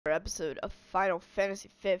episode of Final Fantasy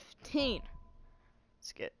 15.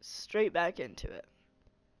 Let's get straight back into it.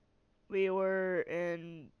 We were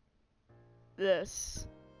in this,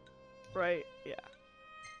 right? Yeah.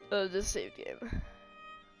 This save game.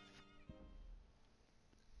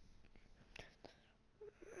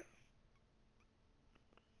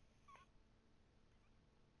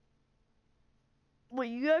 Wait,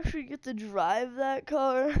 you actually get to drive that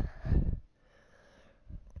car?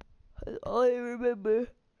 All I remember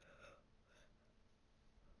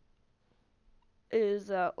is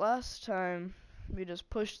that last time we just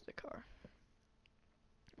pushed the car.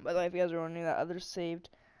 By the way, if you guys are wondering, that other saved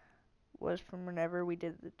was from whenever we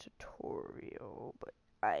did the tutorial, but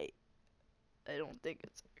I don't think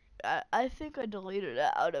it's. I think I deleted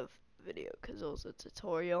it out of the video because it was a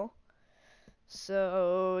tutorial.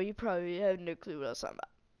 So you probably have no clue what I was talking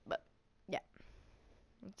about. But yeah,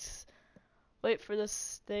 let's wait for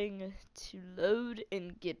this thing to load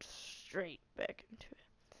and get straight back into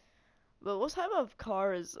it. But what type of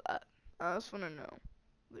car is that? I just want to know.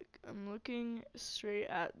 Like, I'm looking straight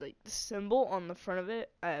at like the symbol on the front of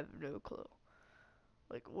it. I have no clue.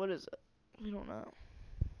 Like, what is it? We don't know.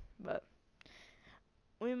 But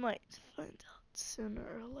we might find out sooner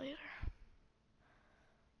or later.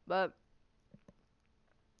 But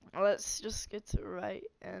let's just get right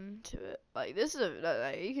into it. Like, this is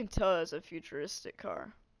you can tell it's a futuristic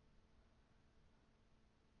car.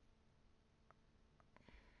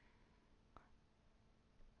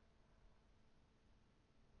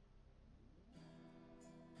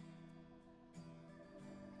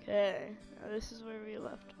 Okay, now this is where we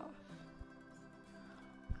left off.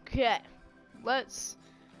 Okay, let's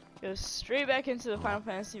go straight back into the Final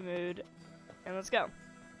Fantasy mood, and let's go.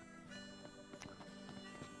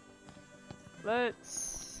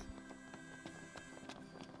 Let's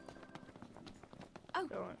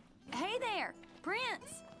go in. Hey there,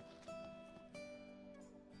 Prince!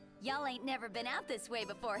 Y'all ain't never been out this way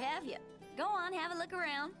before, have you? Go on, have a look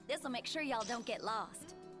around. This'll make sure y'all don't get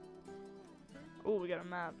lost. Oh, we got a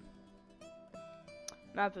map.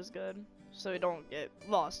 Map is good, so we don't get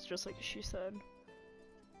lost, just like she said.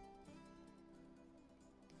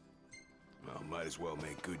 Well, might as well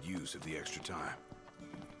make good use of the extra time.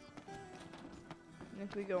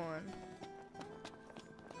 If we go in,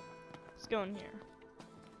 let's go in here.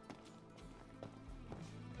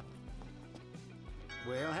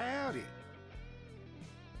 Well, howdy.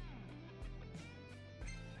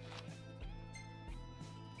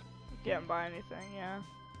 Can't buy anything, yeah.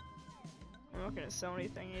 I'm not gonna sell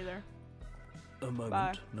anything either. A moment,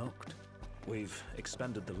 Bye. Noct. We've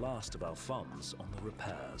expended the last of our funds on the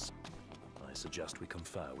repairs. I suggest we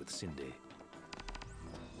confer with Cindy.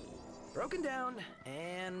 Broken down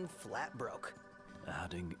and flat broke.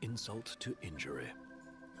 Adding insult to injury.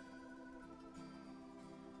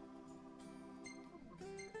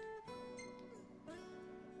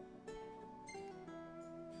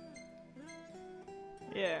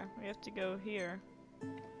 Yeah, we have to go here.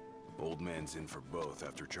 Old man's in for both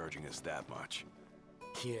after charging us that much.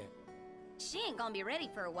 Yeah. She ain't gonna be ready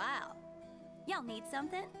for a while. Y'all need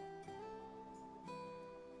something?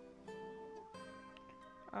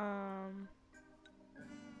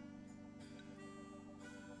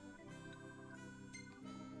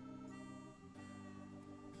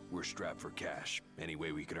 We're strapped for cash. Any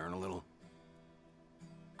way we could earn a little?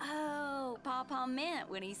 Oh, Pawpaw meant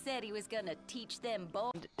when he said he was gonna teach them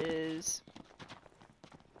both. Is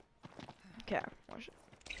okay. Watch it.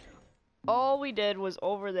 All we did was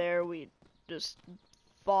over there. We just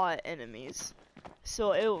fought enemies,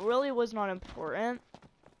 so it really was not important.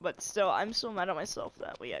 But still, I'm still mad at myself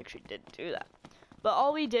that we actually did do that. But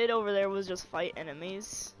all we did over there was just fight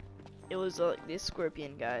enemies. It was like these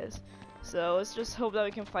scorpion guys. So let's just hope that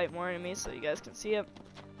we can fight more enemies so you guys can see it.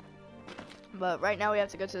 But right now we have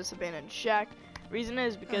to go to this abandoned shack. Reason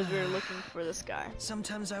is because we were looking for this guy.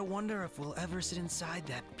 Sometimes I wonder if we'll ever sit inside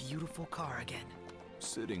that beautiful car again.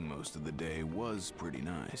 Sitting most of the day was pretty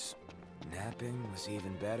nice. Napping was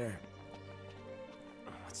even better.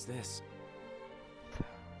 What's this?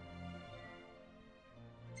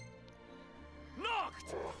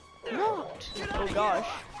 Knocked! Oh gosh.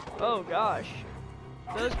 Oh gosh.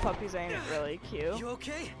 Those puppies ain't really cute. You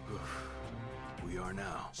okay? We are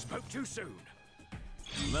now. Spoke too soon.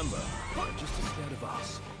 Remember, you're just as scared of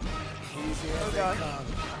us. Easy as Oh they gosh. come.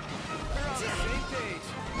 We're on the same page.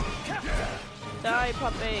 Die,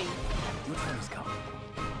 puppy! Your time has come.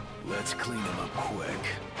 Let's clean him up quick.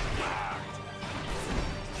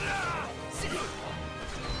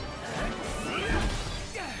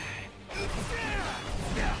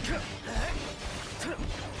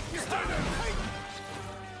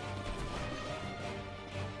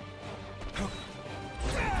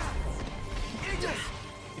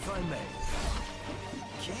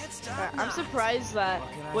 surprised that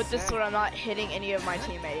What can I with this say? sword I'm not hitting any of my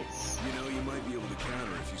teammates. You know, you might be able to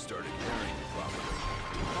counter if you started carrying it properly.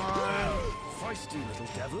 Feisty little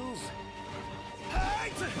devils.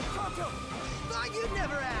 Hey! Tonto! Thought you'd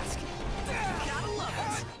never ask. Gotta love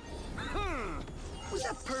it. Was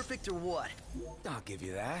that perfect or what? I'll give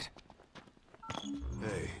you that.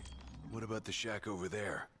 Hey, what about the shack over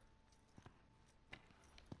there?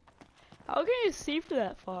 How can you see for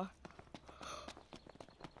that far?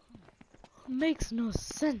 Makes no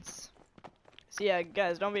sense. So yeah,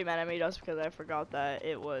 guys, don't be mad at me just because I forgot that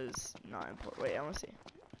it was not important. Wait, I want to see.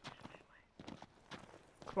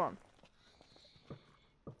 Come on.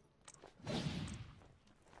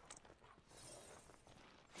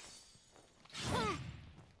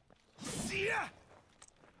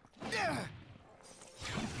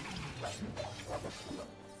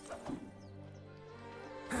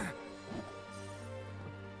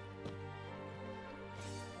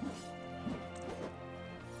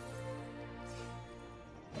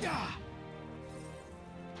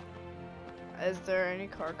 Is there any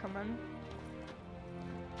car coming?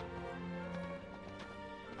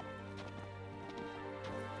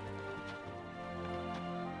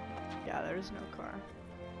 Yeah, there's no car.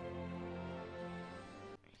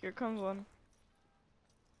 Here comes one.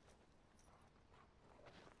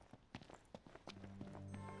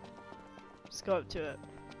 Let's go up to it.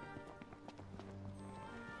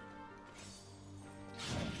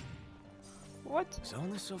 What? It's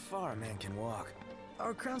only so far a man can walk.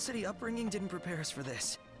 Our Crown City upbringing didn't prepare us for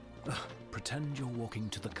this. Pretend you're walking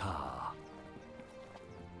to the car.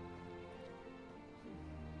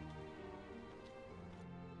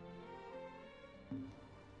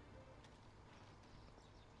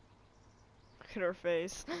 Look at her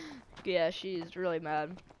face. Yeah, she's really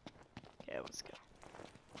mad. Okay, let's go.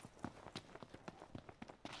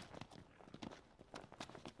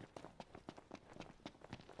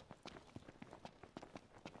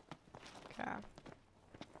 Okay.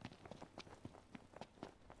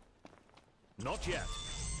 Not yet.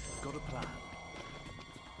 I've got a plan.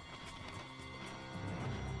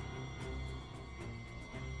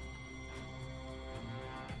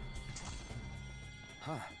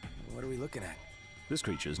 Huh. What are we looking at? This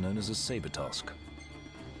creature is known as a saber tusk.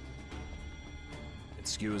 It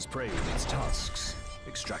skewers prey with its tusks,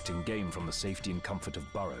 extracting game from the safety and comfort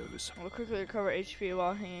of burrows. Will quickly recover HP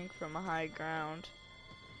while hanging from a high ground.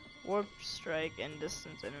 Warp strike and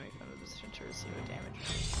distance enemy from the position to receive a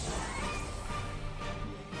damage.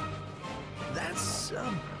 That's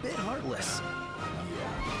a bit heartless.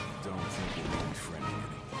 Yeah, don't think we'll be befriending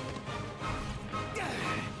any.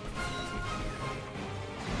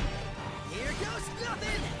 Here goes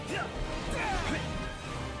nothing!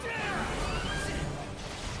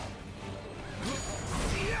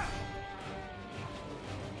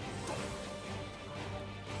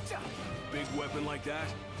 Big weapon like that?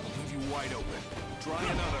 Leave you wide open. Try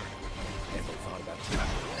another. Never thought about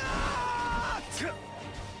that.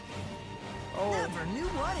 Oh. Never knew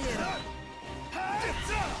what hit him.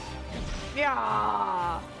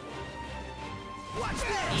 Yeah. Watch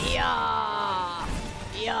this! Yeah.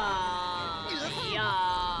 Yeah.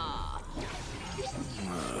 Yeah.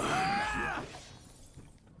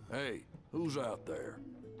 Hey, who's out there?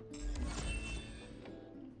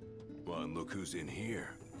 Well, and look who's in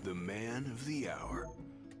here. The man of the hour.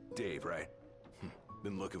 Dave, right?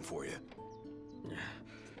 Been looking for you.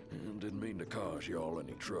 Didn't mean to cause y'all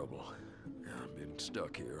any trouble. I've been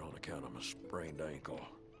stuck here on account of my sprained ankle.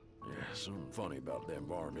 Yeah, something funny about them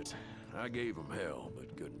varmints. I gave them hell,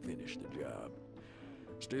 but couldn't finish the job.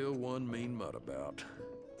 Still one mean mutt about.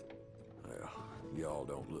 Well, y'all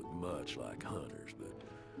don't look much like hunters, but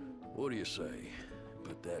what do you say?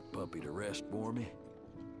 Put that puppy to rest for me?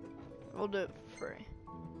 We'll do it for free.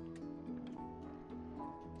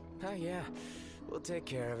 Oh yeah, we'll take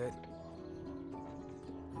care of it.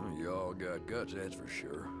 Well, y'all got guts, that's for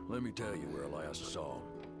sure. Let me tell you where I last saw 'em.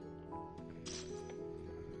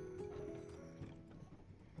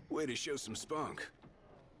 Way to show some spunk.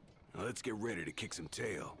 Now let's get ready to kick some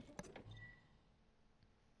tail.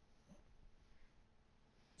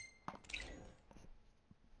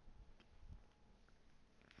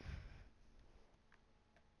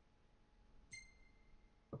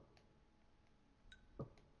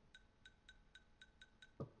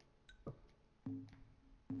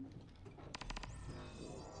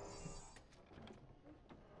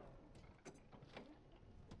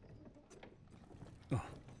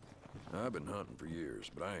 I've been hunting for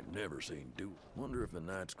years, but I ain't never seen do. Wonder if the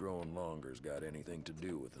nights growing longer's got anything to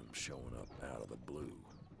do with them showing up out of the blue.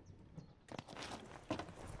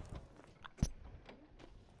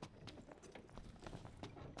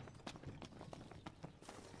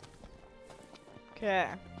 Okay.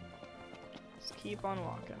 Let's keep on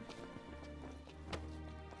walking.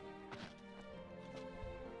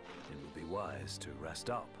 It would be wise to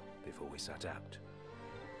rest up before we set out.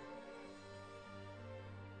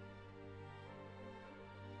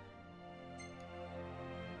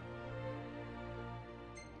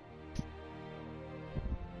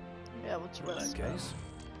 Yeah, let's In that rest. case,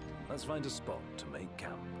 let's find a spot to make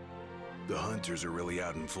camp. The hunters are really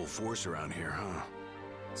out in full force around here, huh?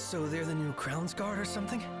 So they're the new Crown's Guard or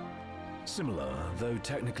something? Similar, though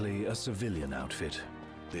technically a civilian outfit.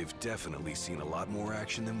 They've definitely seen a lot more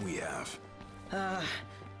action than we have.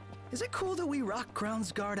 Is it cool that we rock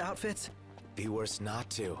Crown's Guard outfits? Be worse not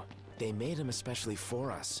to. They made them especially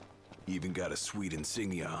for us. Even got a sweet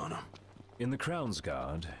insignia on them. In the Crown's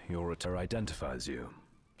Guard, your attire identifies you,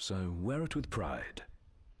 so wear it with pride.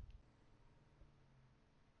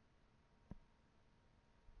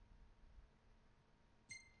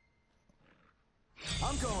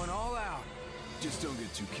 I'm going all out. Just don't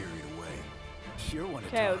get too carried away. You're one to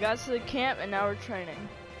Okay, we talk. got to the camp and now we're training.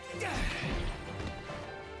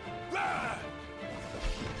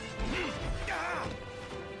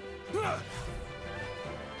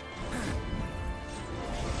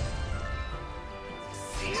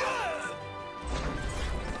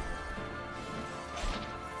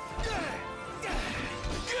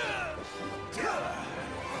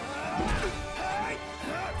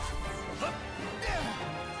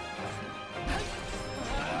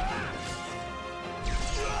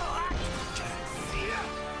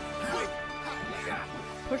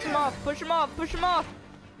 Push him off, push him off, push him off!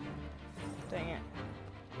 Dang it.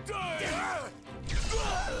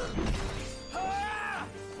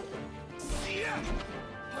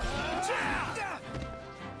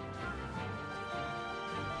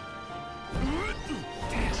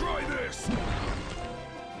 Try this!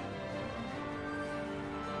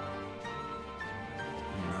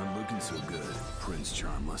 Not looking so good, Prince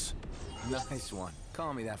Charmless. Nice one.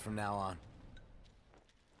 Call me that from now on.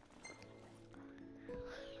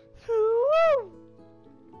 Woo!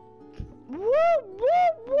 Woo, woo,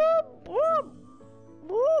 woo, woo,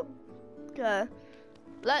 woo. Okay,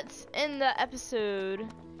 let's end the episode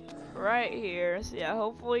right here. So yeah,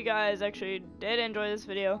 hopefully you guys actually did enjoy this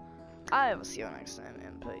video. I will see you next time,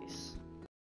 and peace.